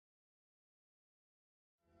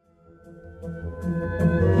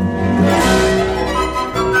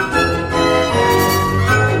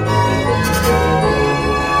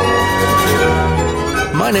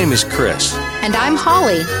name is Chris. And I'm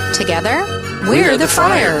Holly. Together, we're the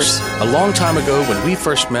Friars. A long time ago, when we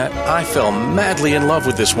first met, I fell madly in love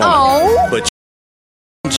with this woman. Oh. But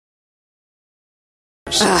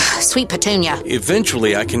Sweet Petunia.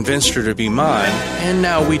 eventually, I convinced her to be mine, and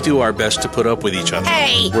now we do our best to put up with each other.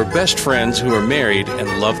 Hey. We're best friends who are married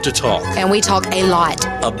and love to talk And we talk a lot.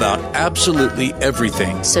 about absolutely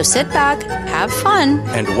everything. So sit back, have fun.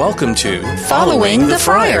 And welcome to Following the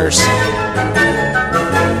Friars.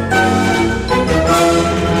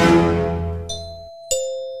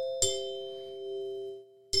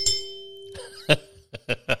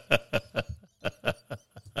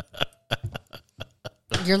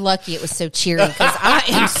 You're lucky it was so cheery because I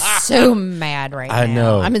am so mad right now. I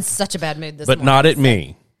know. I'm in such a bad mood this But morning. not at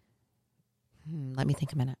me. Let me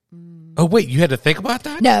think a minute. Oh, wait, you had to think about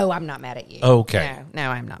that? No, I'm not mad at you. Okay. No,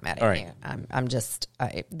 I'm not mad at All right. you. I'm just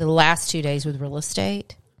the last 2 days with real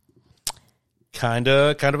estate. Kind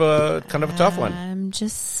of a tough one. I'm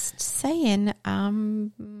just saying.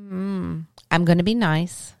 I'm going to be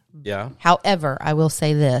nice. Yeah. However, I will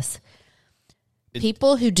say this: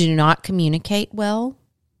 people who do not communicate well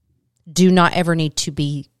do not ever need to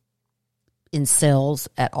be in sales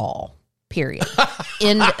at all. Period.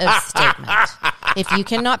 End of statement. If you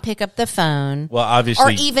cannot pick up the phone, Well, obviously, or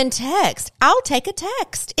even text, I'll take a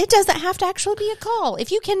text. It doesn't have to actually be a call.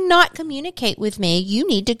 If you cannot communicate with me, you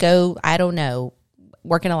need to go, I don't know,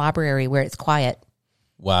 work in a library where it's quiet.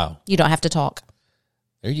 wow. You don't have to talk.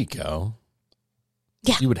 There you go.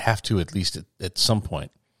 Yeah. You would have to at least at some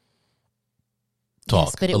point talk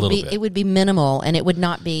Yes, but a little bit. it would be minimal, and it would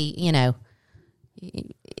not be,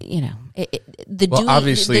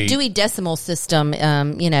 obviously- the Dewey Decimal System,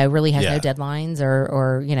 really has Yeah. no deadlines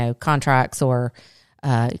or contracts or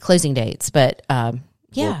closing dates. But yeah,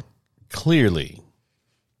 Well,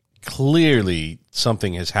 clearly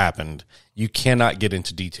something has happened. You cannot get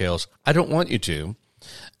into details. I don't want you to.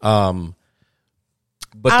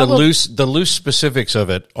 But the loose specifics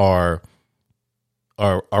of it are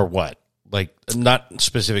what? Like, not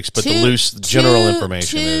specifics, but the loose general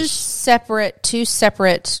information two is separate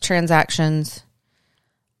transactions.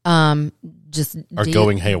 Just are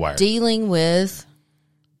going haywire. Dealing with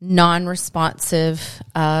non-responsive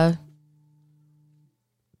other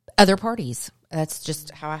parties. That's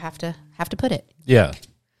just how I have to put it. Yeah.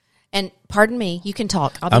 And pardon me, you can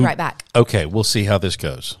talk. I'll be right back. Okay, we'll see how this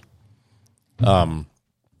goes.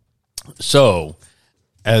 So,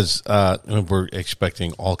 as we're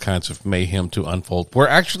expecting all kinds of mayhem to unfold, we're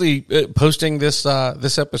actually posting this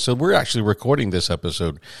episode. We're actually recording this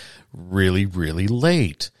episode really, really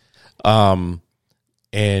late, and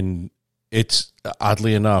it's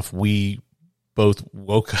oddly enough we both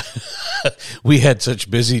woke up. We had such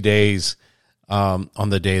busy days on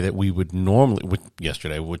the day that we would normally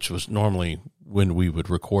yesterday, which was normally when we would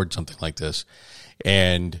record something like this,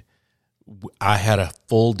 and I had a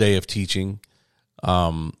full day of teaching.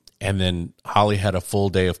 And then Holly had a full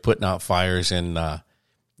day of putting out fires and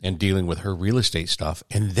dealing with her real estate stuff.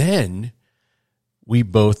 And then we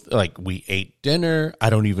both, we ate dinner.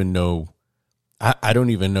 I don't even know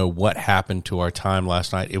what happened to our time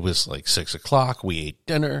last night. It was like 6:00. We ate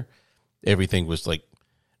dinner. Everything was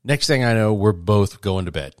next thing I know, we're both going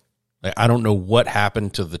to bed. I don't know what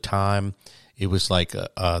happened to the time. It was like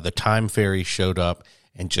the time fairy showed up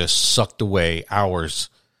and just sucked away hours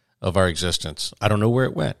of our existence. I don't know where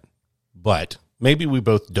it went, but maybe we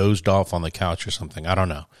both dozed off on the couch or something. I don't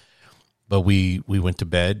know. But we went to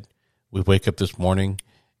bed. We wake up this morning,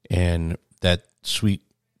 and that sweet,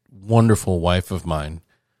 wonderful wife of mine,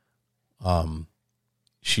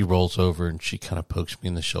 she rolls over and she kind of pokes me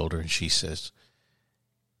in the shoulder and she says,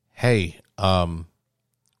 "Hey,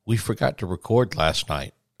 we forgot to record last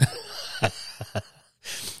night."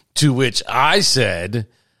 To which I said,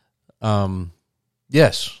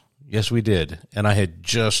 yes, we did. And I had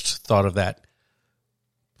just thought of that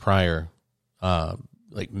prior,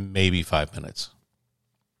 maybe 5 minutes.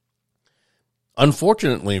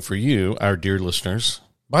 Unfortunately for you, our dear listeners,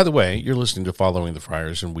 by the way, you're listening to Following the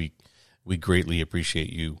Friars, and we greatly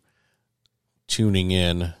appreciate you tuning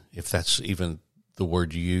in, if that's even the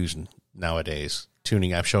word you use nowadays.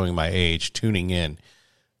 Tuning, I'm showing my age, tuning in.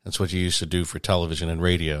 That's what you used to do for television and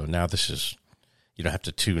radio. Now this is, you don't have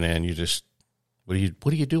to tune in. You just, what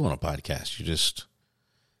do you do on a podcast? You just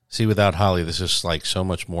see. Without Holly, this is so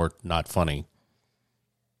much more not funny.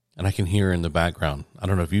 And I can hear her in the background. I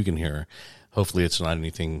don't know if you can hear her. Hopefully it's not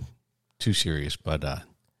anything too serious, but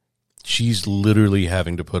she's literally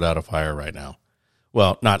having to put out a fire right now.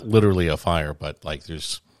 Well, not literally a fire, but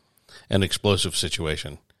there's an explosive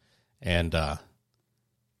situation. And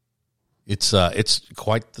it's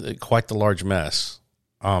quite the large mess.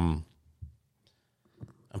 I'm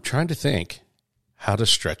trying to think how to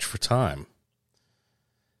stretch for time.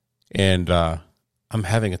 And I'm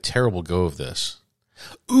having a terrible go of this.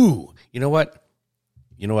 Ooh, you know what?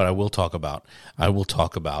 I will talk about.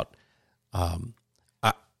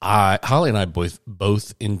 Holly and I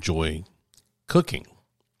both enjoy cooking,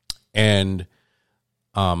 and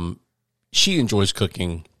she enjoys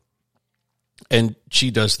cooking, and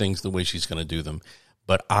she does things the way she's going to do them.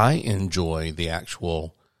 But I enjoy the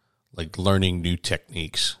actual, like, learning new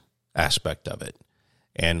techniques aspect of it,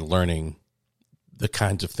 and learning the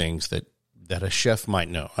kinds of things that a chef might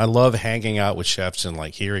know. I love hanging out with chefs and,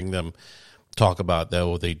 like, hearing them talk about,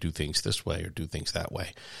 they do things this way or do things that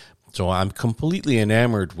way. So I'm completely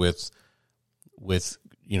enamored with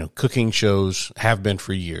cooking shows, have been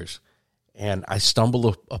for years. And I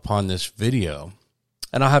stumbled upon this video,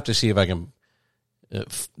 and I'll have to see if I can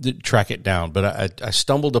track it down. But I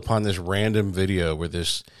stumbled upon this random video where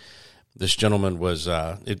this gentleman was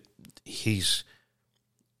he's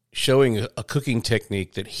showing a cooking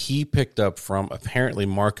technique that he picked up from apparently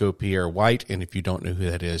Marco Pierre White. And if you don't know who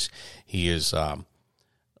that is, he is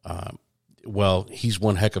he's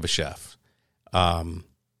one heck of a chef.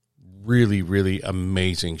 Really, really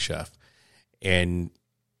amazing chef. And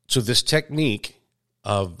so this technique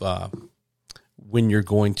of when you're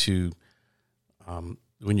going to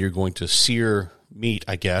sear meat,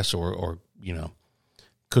 I guess, or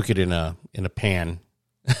cook it in a pan,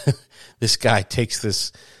 this guy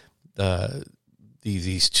takes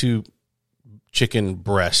these two chicken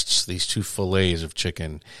breasts, these two fillets of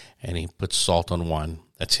chicken, and he puts salt on one.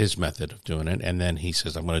 That's his method of doing it. And then he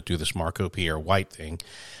says, I'm going to do this Marco Pierre White thing.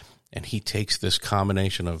 And he takes this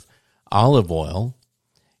combination of olive oil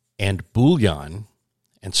and bouillon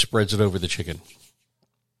and spreads it over the chicken.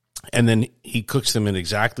 And then he cooks them in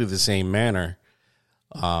exactly the same manner.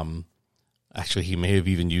 Actually, he may have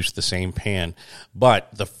even used the same pan. But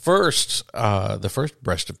the first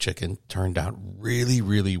breast of chicken turned out really,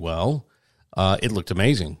 really well. It looked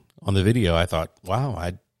amazing on the video. I thought,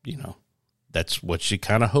 wow, that's what she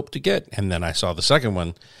kind of hoped to get. And then I saw the second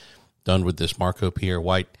one done with this Marco Pierre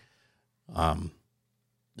White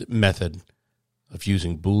method of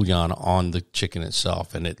using bouillon on the chicken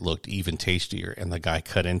itself, and it looked even tastier. And the guy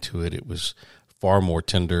cut into it. It was far more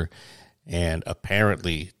tender and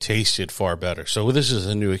apparently tasted far better. So this is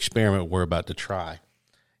a new experiment we're about to try,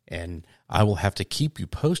 and I will have to keep you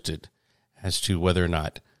posted as to whether or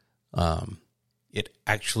not it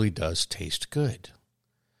actually does taste good.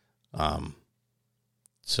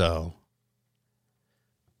 So,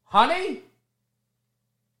 honey?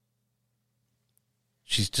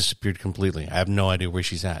 She's disappeared completely. I have no idea where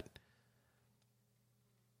she's at.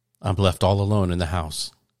 I'm left all alone in the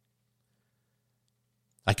house.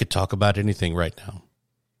 I could talk about anything right now.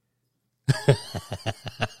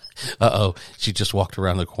 Uh-oh. She just walked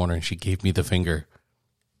around the corner and she gave me the finger.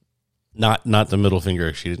 Not the middle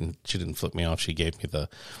finger. She didn't flip me off. She gave me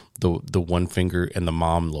the one finger and the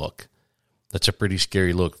mom look. That's a pretty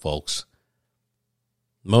scary look, folks.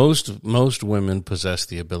 Most women possess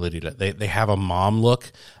the ability to, they have a mom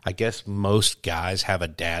look. I guess most guys have a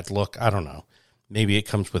dad look. I don't know. Maybe it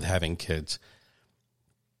comes with having kids.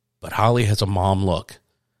 But Holly has a mom look,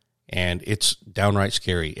 and it's downright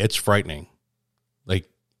scary. It's frightening. Like,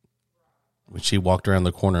 when she walked around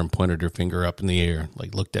the corner and pointed her finger up in the air,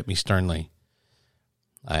 like looked at me sternly,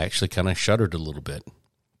 I actually kind of shuddered a little bit.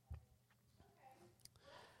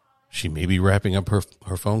 She may be wrapping up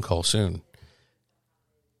her phone call soon.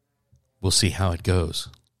 We'll see how it goes.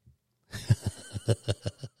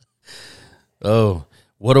 Oh,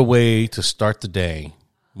 what a way to start the day.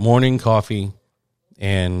 Morning coffee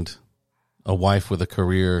and a wife with a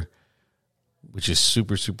career which is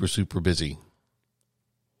super, super, super busy.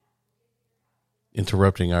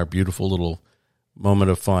 Interrupting our beautiful little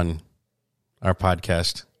moment of fun, our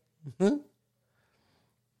podcast.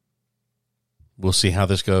 We'll see how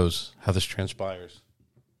this goes, how this transpires.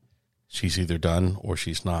 She's either done or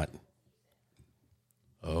she's not.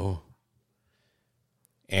 Oh.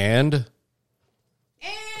 And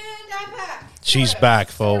I'm back. She's back,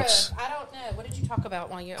 folks. I don't know. What did you talk about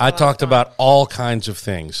while you? I talked about all kinds of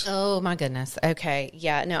things. Oh my goodness. Okay.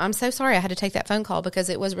 Yeah. No, I'm so sorry. I had to take that phone call because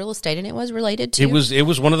it was real estate and it was related to. It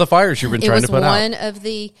was one of the fires you've been trying to put out. It was one of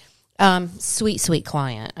the sweet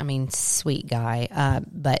client. I mean, sweet guy.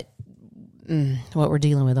 But what we're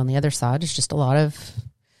dealing with on the other side is just a lot of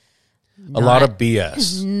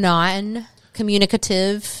BS.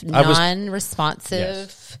 Non-communicative, non-responsive.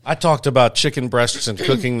 Yes. I talked about chicken breasts and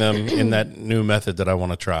cooking them in that new method that I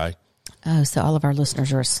want to try. Oh, so all of our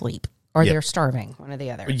listeners are asleep or they're starving, one or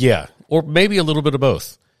the other. Yeah, or maybe a little bit of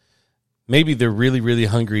both. maybe they're really, really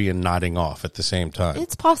hungry and nodding off at the same time.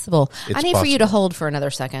 It's possible. It's I need for you to hold for another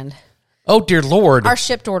second. Oh, dear Lord. Our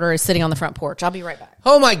shipped order is sitting on the front porch. I'll be right back.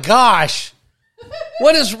 Oh, my gosh.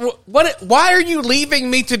 Why are you leaving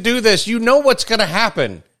me to do this? You know what's going to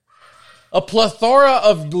happen. A plethora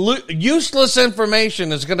of useless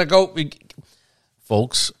information is going to go.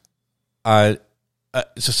 Folks,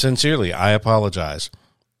 sincerely, I apologize.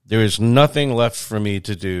 There is nothing left for me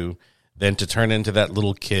to do than to turn into that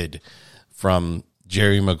little kid from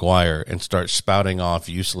Jerry Maguire and start spouting off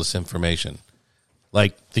useless information.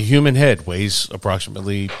 Like, the human head weighs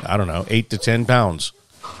approximately, 8 to 10 pounds.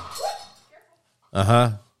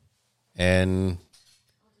 And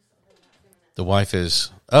the wife is,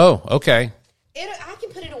 oh, okay. I can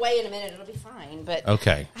put it away in a minute. It'll be fine. But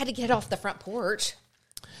okay. I had to get off the front porch.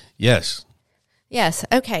 Yes. Yes.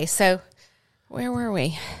 Okay. So where were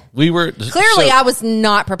we? We were clearly. I was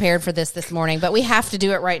not prepared for this morning, but we have to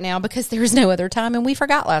do it right now because there's no other time, and we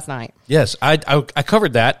forgot last night. Yes, I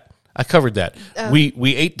covered that.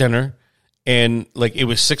 We ate dinner, and it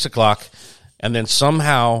was 6:00, and then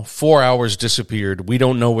somehow 4 hours disappeared. We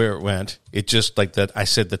don't know where it went. It just that. I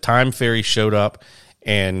said the time fairy showed up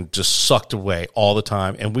and just sucked away all the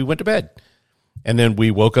time, and we went to bed. And then we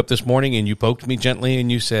woke up this morning, and you poked me gently, and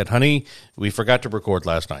you said, "Honey, we forgot to record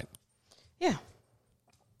last night." Yeah.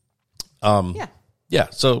 Yeah.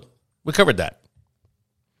 So we covered that.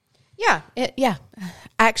 Yeah.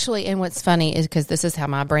 Actually, and what's funny is because this is how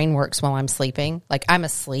my brain works while I'm sleeping. I'm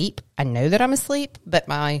asleep. I know that I'm asleep, but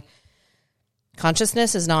my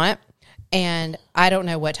consciousness is not. And I don't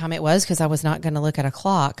know what time it was because I was not going to look at a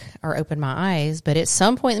clock or open my eyes. But at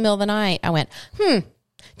some point in the middle of the night, I went,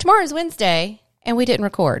 tomorrow's Wednesday, and we didn't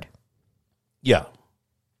record. Yeah,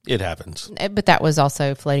 it happens. But that was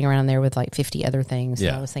also floating around there with 50 other things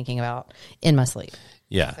that I was thinking about in my sleep.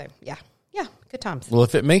 Yeah. So, yeah, good times. Well,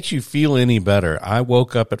 if it makes you feel any better, I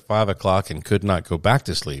woke up at 5:00 and could not go back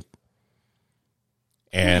to sleep.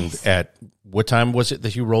 And at what time was it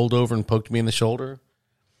that you rolled over and poked me in the shoulder?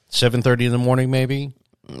 7:30 in the morning, maybe?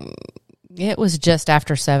 It was just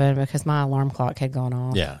after 7 because my alarm clock had gone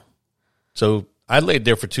off. Yeah. So I laid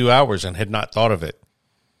there for 2 hours and had not thought of it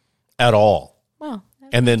at all. Well,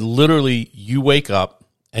 and then literally you wake up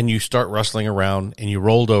and you start rustling around and you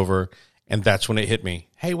rolled over, and that's when it hit me.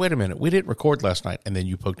 Hey, wait a minute. We didn't record last night. And then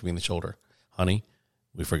you poked me in the shoulder. Honey,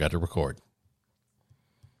 we forgot to record.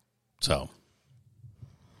 So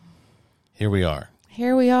here we are.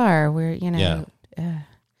 We're,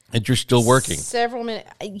 and you're still working. Several minutes.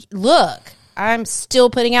 Look, I'm still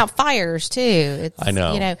putting out fires too. I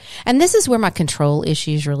know. And this is where my control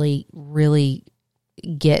issues really, really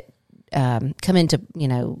get, come into,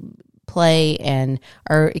 play and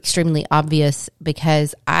are extremely obvious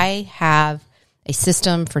because I have a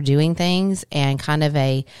system for doing things and kind of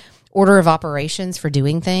a order of operations for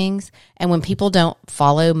doing things. And when people don't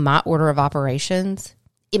follow my order of operations,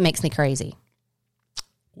 it makes me crazy.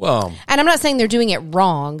 Well, and I'm not saying they're doing it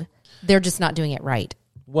wrong. They're just not doing it right.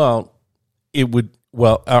 Well,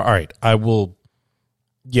 all right. I will.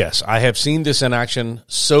 Yes, I have seen this in action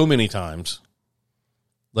so many times.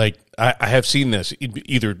 I have seen this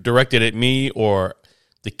either directed at me or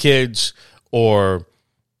the kids or,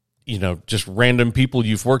 just random people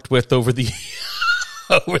you've worked with over the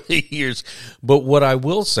over the years. But what I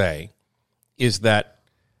will say is that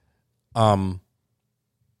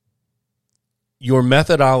your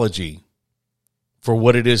methodology for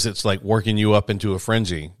what it is that's working you up into a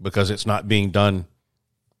frenzy because it's not being done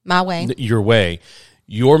my way, your way,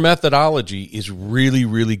 your methodology is really,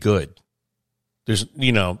 really good. There's,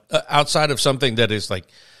 outside of something that is the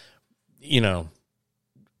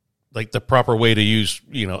proper way to use,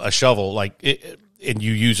 a shovel, and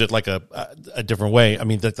you use it a different way. I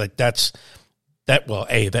mean, that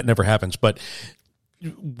never happens. But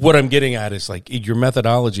what I'm getting at is your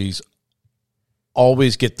methodologies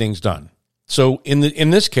always get things done. So in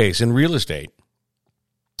this case, in real estate,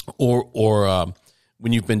 or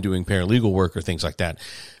when you've been doing paralegal work or things like that,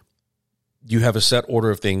 you have a set order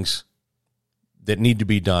of things that need to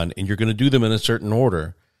be done, and you're going to do them in a certain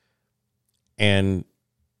order. And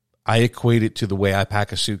I equate it to the way I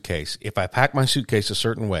pack a suitcase. If I pack my suitcase a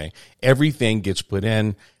certain way, everything gets put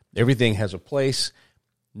in, everything has a place,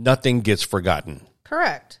 nothing gets forgotten.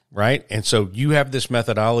 Correct. Right? And so you have this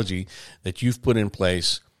methodology that you've put in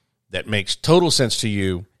place that makes total sense to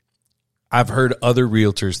you. I've heard other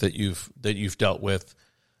realtors that you've dealt with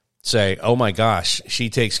say, "Oh my gosh, she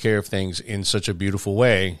takes care of things in such a beautiful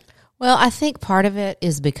way." Well, I think part of it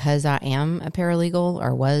is because I am a paralegal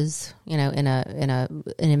or was, in an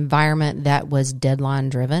environment that was deadline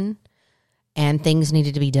driven and things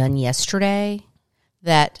needed to be done yesterday,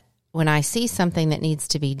 that when I see something that needs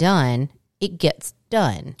to be done, it gets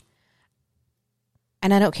done.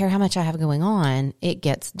 And I don't care how much I have going on, it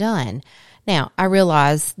gets done. Now, I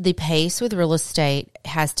realize the pace with real estate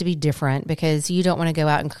has to be different because you don't want to go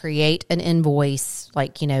out and create an invoice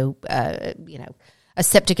like, a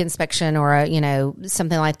septic inspection or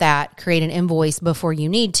something like that, create an invoice before you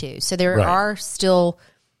need to. So there are still,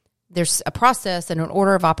 there's a process and an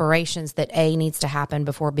order of operations that A needs to happen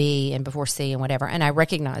before B and before C and whatever. And I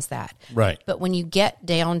recognize that. Right. But when you get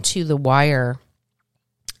down to the wire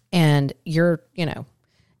and you're,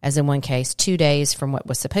 as in one case, 2 days from what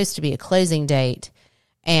was supposed to be a closing date,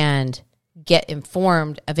 and get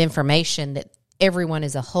informed of information that everyone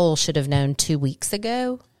as a whole should have known 2 weeks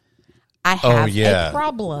ago, I have a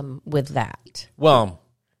problem with that. Well,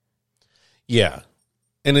 yeah.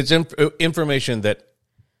 And it's information that...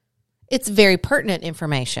 It's very pertinent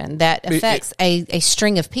information that affects a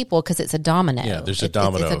string of people because it's a domino. Yeah, there's a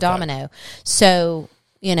domino. It's a domino. So,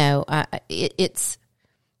 it's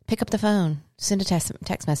pick up the phone, send a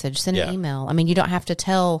text message, send an email. I mean, you don't have to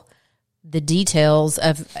tell the details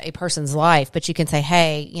of a person's life, but you can say,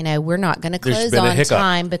 hey, we're not going to close on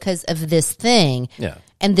time because of this thing. Yeah.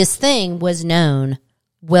 And this thing was known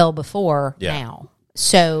well before now.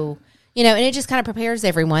 So, and it just kind of prepares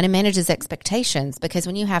everyone and manages expectations, because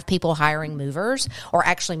when you have people hiring movers or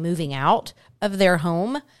actually moving out of their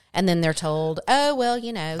home and then they're told, oh, well,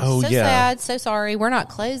 sad, so sorry, we're not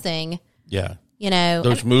closing. Yeah.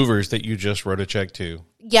 Those movers that you just wrote a check to.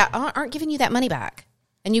 Yeah, aren't giving you that money back.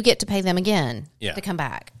 And you get to pay them again to come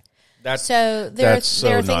back. There are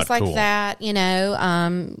things like cool. that,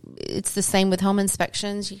 it's the same with home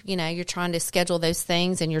inspections. You're trying to schedule those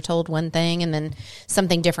things and you're told one thing and then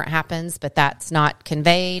something different happens, but that's not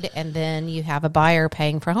conveyed. And then you have a buyer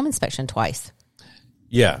paying for a home inspection twice.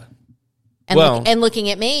 Yeah. And looking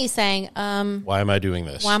at me saying, why am I doing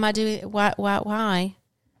this? Why?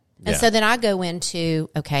 And so then I go into,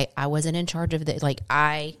 okay, I wasn't in charge of it. Like,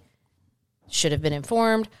 I should have been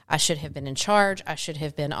informed. I should have been in charge. I should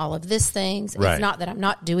have been all of these things. Right. It's not that I'm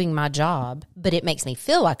not doing my job, but it makes me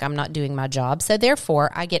feel like I'm not doing my job. So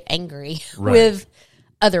therefore, I get angry with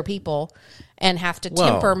other people and have to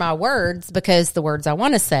temper my words because the words I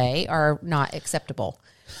want to say are not acceptable.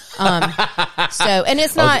 It's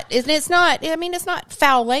not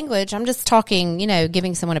foul language. I'm just talking,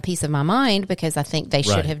 giving someone a piece of my mind because I think they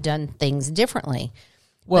should have done things differently.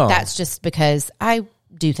 Well, but that's just because I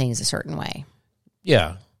do things a certain way.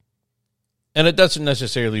 Yeah. And it doesn't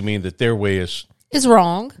necessarily mean that their way is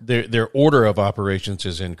wrong. Their order of operations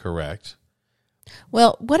is incorrect.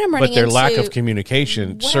 Well, what I'm running into... But their lack of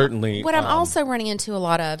communication certainly... What I'm also running into a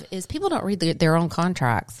lot of is people don't read their own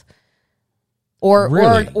contracts. Or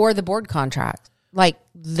the board contract. Like,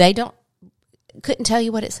 they couldn't tell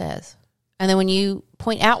you what it says. And then when you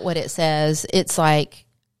point out what it says, it's like,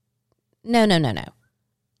 no.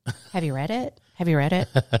 Have you read it?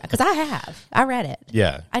 Because I have. I read it.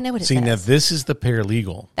 Yeah. I know what it says. See, now this is the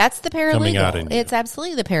paralegal. That's the paralegal. Coming out in it's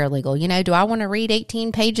absolutely the paralegal. Do I want to read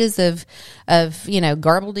 18 pages of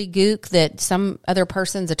garbledy-gook that some other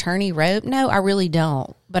person's attorney wrote? No, I really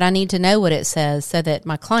don't. But I need to know what it says so that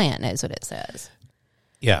my client knows what it says.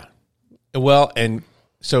 Yeah. Well, and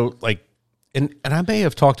so and I may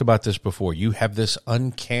have talked about this before. You have this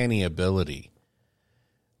uncanny ability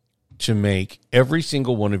to make every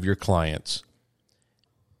single one of your clients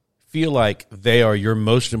feel like they are your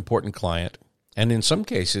most important client, and in some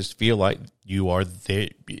cases feel like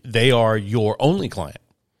they are your only client.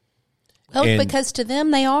 Well, because to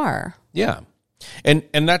them they are. Yeah. And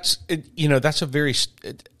that's that's a very,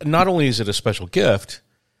 not only is it a special gift,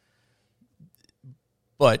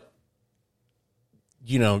 but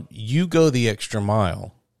you go the extra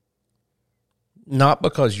mile, not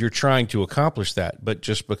because you're trying to accomplish that, but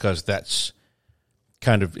just because that's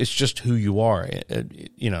it's just who you are,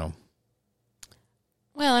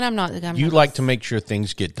 Well, and I'm not. You like to make sure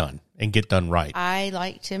things get done and get done right. I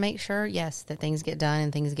like to make sure, yes, that things get done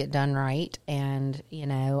and things get done right. And,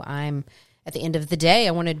 I'm at the end of the day,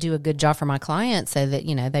 I want to do a good job for my clients so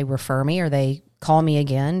that, they refer me or they call me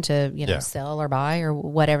again to, sell or buy or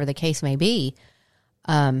whatever the case may be.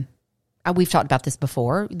 We've talked about this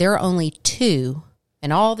before. There are only two,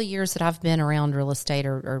 in all the years that I've been around real estate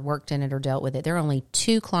or worked in it or dealt with it, there are only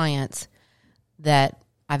two clients that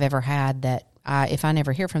I've ever had that if I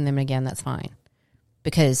never hear from them again, that's fine.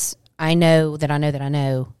 Because I know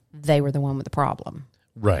they were the one with the problem.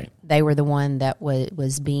 Right. They were the one that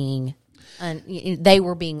was being, they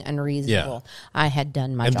were being unreasonable. Yeah. I had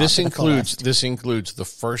done my job. And this includes the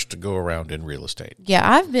first go around in real estate. Yeah,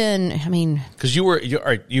 I've been, because you were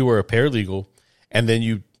a paralegal and then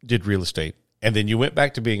you did real estate And then you went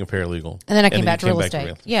back to being a paralegal. And then I came back to you real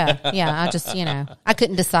estate. Yeah. I just, I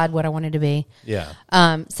couldn't decide what I wanted to be. Yeah.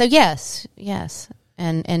 So yes.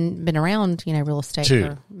 And been around, real estate 2.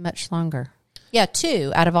 for much longer. Yeah,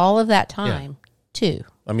 2 out of all of that time. 2.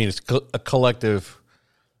 I mean, it's a collective,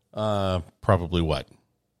 probably what?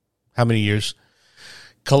 How many years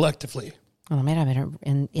collectively? Well, I mean, I've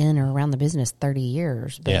been in or around the business 30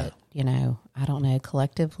 years. But, Yeah. I don't know,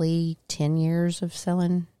 collectively 10 years of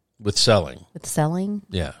selling. With selling.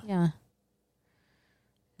 Yeah. Yeah.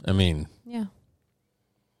 I mean, Yeah.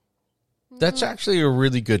 that's actually a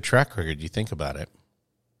really good track record. You think about it.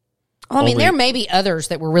 Well, I mean, there may be others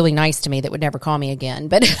that were really nice to me that would never call me again,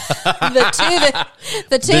 but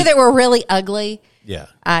the two that were really ugly, Yeah.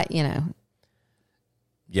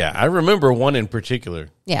 Yeah, I remember one in particular.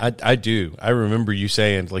 Yeah. I do. I remember you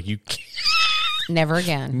saying, like, never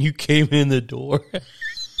again. you came in the door.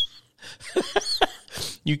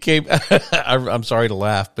 You came, I'm sorry to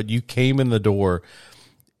laugh, but you came in the door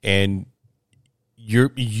and you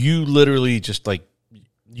literally just like,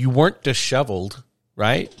 you weren't disheveled,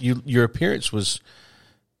 right? Your appearance was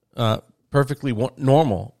perfectly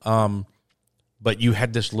normal. But you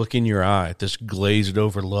had this look in your eye, this glazed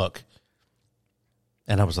over look.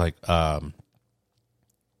 And I was like, that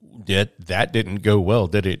didn't go well,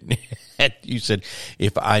 did it? You said,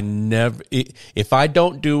 if I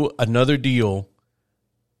don't do another deal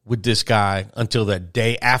with this guy until the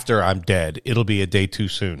day after I'm dead, it'll be a day too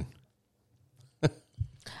soon.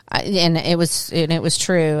 And it was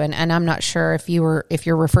true. And I'm not sure if you're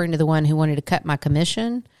referring to the one who wanted to cut my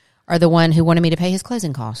commission or the one who wanted me to pay his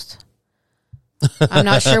closing costs. I'm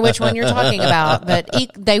not sure which one you're talking about, but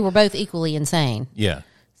they were both equally insane. Yeah.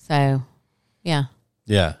 So, yeah.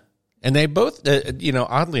 Yeah. And they both,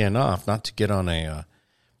 oddly enough, not to get on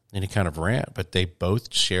any kind of rant, but they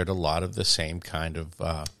both shared a lot of the same kind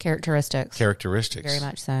of characteristics. Characteristics. Very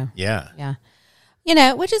much so. Yeah.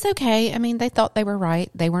 Yeah. Which is okay. I mean, they thought they were right.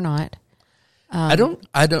 They were not. I don't,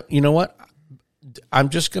 you know what? I'm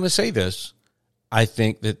just going to say this. I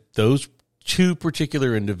think that those 2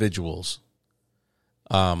 particular individuals,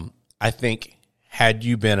 I think had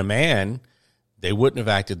you been a man, they wouldn't have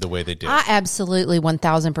acted the way they did. I absolutely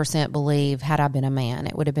 1,000% believe had I been a man,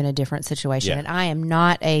 it would have been a different situation. Yeah. And I am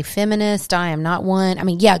not a feminist. I am not one. I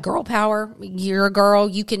mean, yeah, girl power. You're a girl.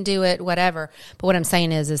 You can do it, whatever. But what I'm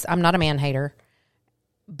saying is I'm not a man hater.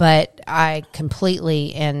 But I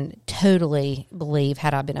completely and totally believe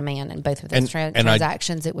had I been a man in both of those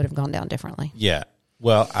transactions, it would have gone down differently. Yeah.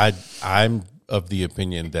 Well, I'm of the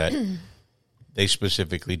opinion that they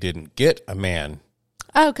specifically didn't get a man.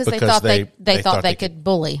 Oh, because they thought they could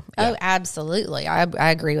bully. Yeah. Oh, absolutely. I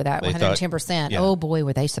agree with that 110%. Yeah. Oh, boy,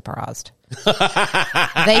 were they surprised. They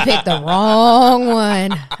picked the wrong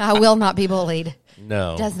one. I will not be bullied.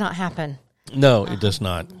 No. It does not happen. No, it does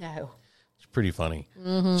not. No. It's pretty funny.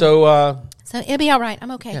 Mm-hmm. So it'll be all right.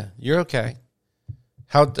 I'm okay. Yeah, you're okay.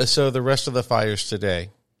 So the rest of the fires today?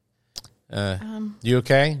 You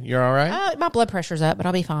okay? You're all right? My blood pressure's up, but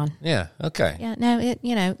I'll be fine. Yeah. Okay. Yeah.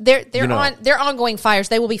 No. They're ongoing fires.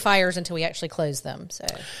 They will be fires until we actually close them. So,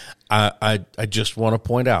 I just want to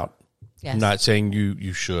point out. Yes. I'm not saying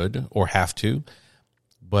you should or have to,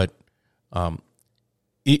 but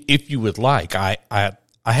if you would like, I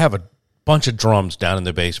have a bunch of drums down in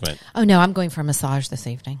the basement. Oh no, I'm going for a massage this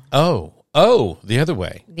evening. Oh, the other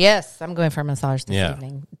way. Yes, I'm going for a massage this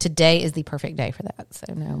evening. Today is the perfect day for that.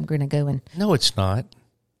 So no, I'm going to go in. No, it's not.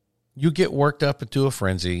 You get worked up into a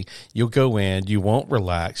frenzy. You'll go in, you won't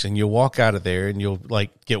relax, and you'll walk out of there, and you'll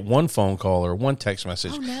get one phone call or one text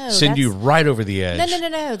message, send you right over the edge.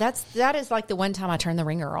 No. That is like the one time I turn the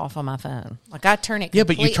ringer off on my phone. Like I turn it. Yeah,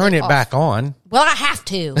 but you turn it back on. Well, I have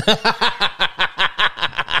to.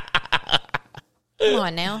 Come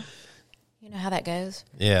on now. You know how that goes.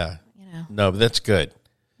 Yeah. No, but that's good.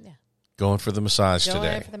 Yeah. Going for the massage today.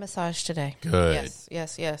 Going for the massage today. Good.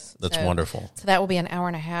 Yes. That's wonderful. So that will be an hour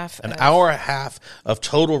and a half. Hour and a half of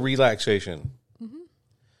total relaxation.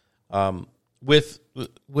 Mm-hmm. With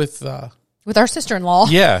our sister-in-law.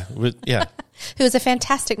 Yeah. Who is a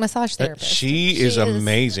fantastic massage therapist. She is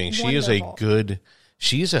amazing. Wonderful.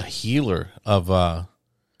 She's a healer of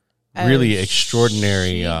really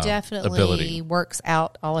extraordinary she definitely ability. Works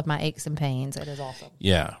out all of my aches and pains. It is awesome.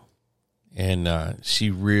 Yeah. And she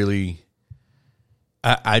really,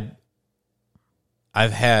 I've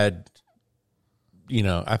had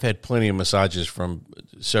plenty of massages from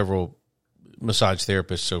several massage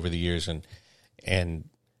therapists over the years, and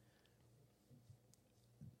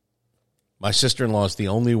my sister-in-law is the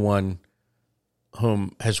only one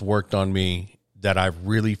whom has worked on me that I've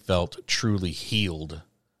really felt truly healed.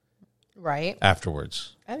 Right.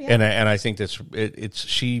 afterwards. Oh, yeah. And I think that's it's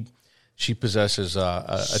she possesses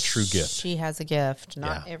a true gift. She has a gift.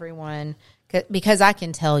 Not Yeah. everyone, because I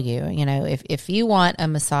can tell you, if you want a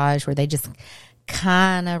massage where they just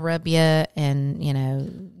kind of rub you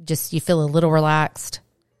and, just you feel a little relaxed,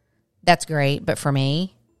 that's great. But for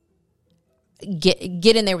me, get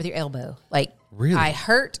in there with your elbow. Like, Really? I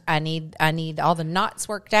hurt. I need all the knots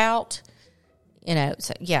worked out.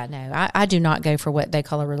 So yeah, no, I do not go for what they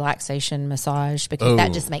call a relaxation massage because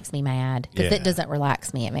that just makes me mad. Because it doesn't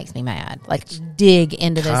relax me; it makes me mad. Like dig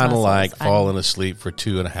into those Kind of muscles. like falling asleep for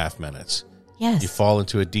 2.5 minutes. Yes, You fall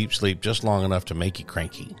into a deep sleep just long enough to make you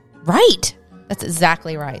cranky. right. That's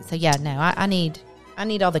exactly right. So yeah, no, I need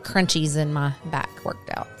all the crunchies in my back worked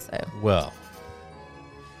out. So Well,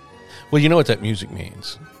 you know what that music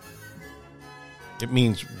means. It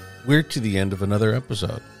means we're to the end of another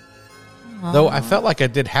episode. Though I felt like I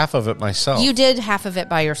did half of it myself. you did half of it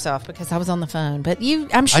by yourself because I was on the phone, but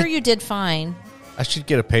I'm sure you did fine. I should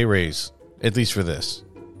get a pay raise, at least for this.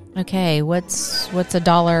 Okay, what's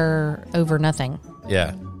 $1 over nothing?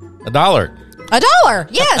 Yeah. $1. $1.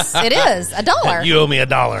 Yes, it is $1. You owe me $1.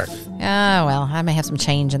 Oh, well, I may have some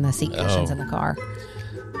change in the seat cushions in the car.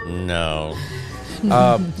 No.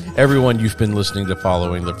 Everyone, you've been listening to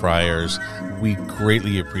Following the Friars. We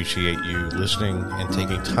greatly appreciate you listening and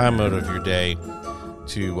taking time out of your day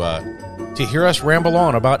to hear us ramble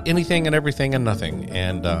on about anything and everything and nothing.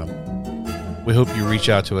 And we hope you reach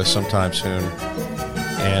out to us sometime soon.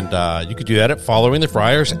 And you could do that at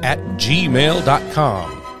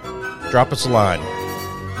followingthefriars@gmail.com. Drop us a line.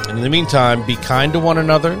 And in the meantime, be kind to one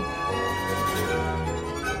another.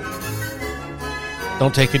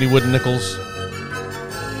 Don't take any wooden nickels.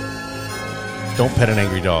 Don't pet an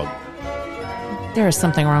angry dog. There is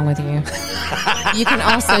something wrong with you. You can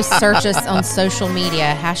also search us on social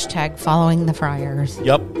media, #following the Friars.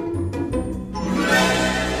 Yep.